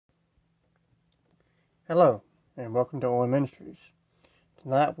Hello, and welcome to Owen Ministries.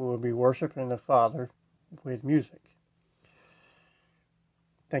 Tonight we will be worshiping the Father with music.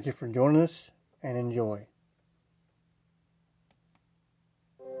 Thank you for joining us, and enjoy.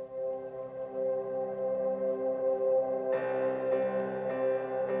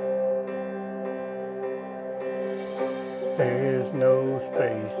 There's no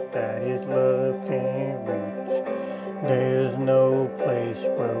space that His love can't reach. There's no place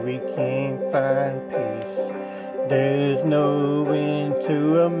where we can't find peace. There's no end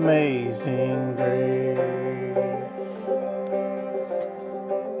to amazing grace.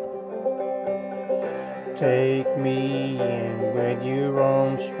 Take me in with your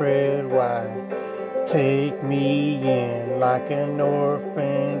arms spread wide. Take me in like an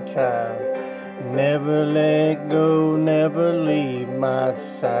orphan child. Never let go, never leave my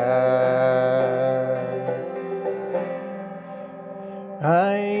side.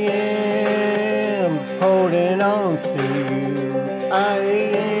 I am holding on to you. I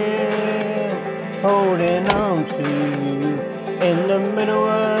am holding on to you. In the middle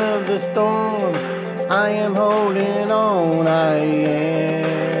of the storm, I am holding on. I am.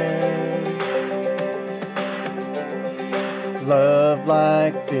 Love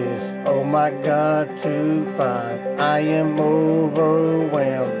like this, oh my God, to find. I am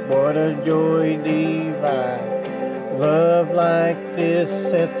overwhelmed, what a joy divine. Love like this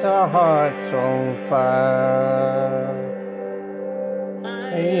sets our hearts on fire.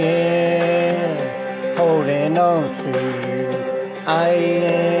 I am holding on to you. I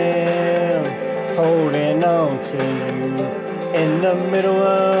am holding on to you. In the middle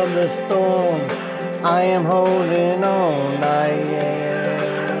of the storm, I am holding on. I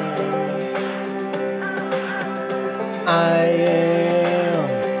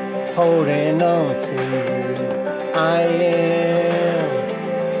am holding on to you. I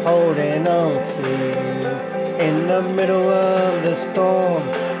am holding on to you. In the middle of the storm,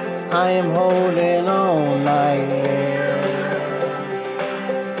 I am holding on. I am.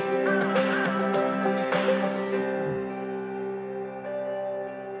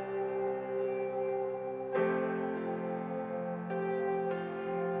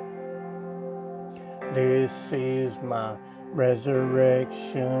 This is my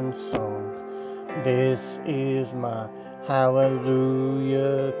resurrection song. This is my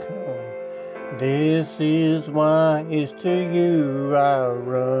hallelujah come. This is why it's to you I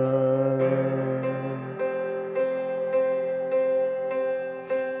run.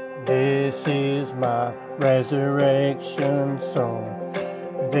 This is my resurrection song.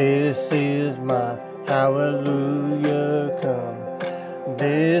 This is my hallelujah come.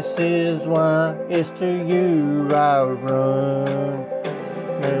 This is why it's to you I run.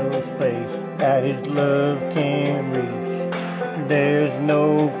 No space that His love can't reach. There's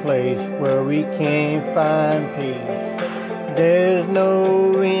no place where we can't find peace. There's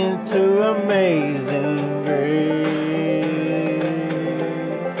no end to amazing grace.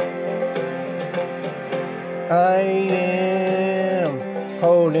 I am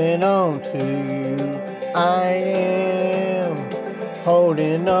holding on to you. I am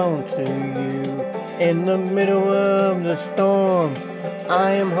holding on to you. In the middle of the storm,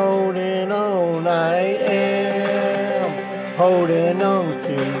 I am holding on. I am holding on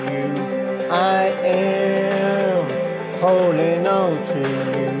to you. I am holding on to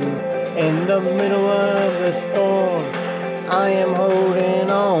you. In the middle of the storm, I am holding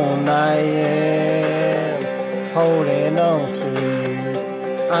on. I am holding on to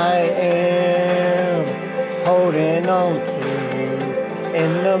you. I am holding on to you.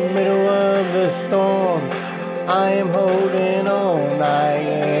 In the middle of the storm, I am holding on. I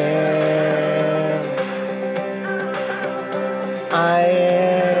am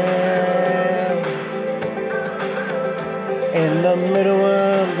in the middle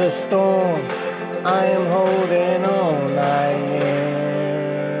of the storm. I am holding on. I am.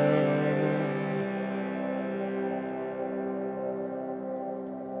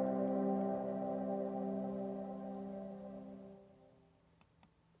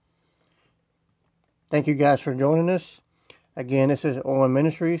 Thank you guys for joining us. Again, this is Owen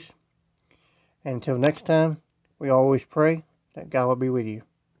Ministries. Until next time, we always pray that God will be with you.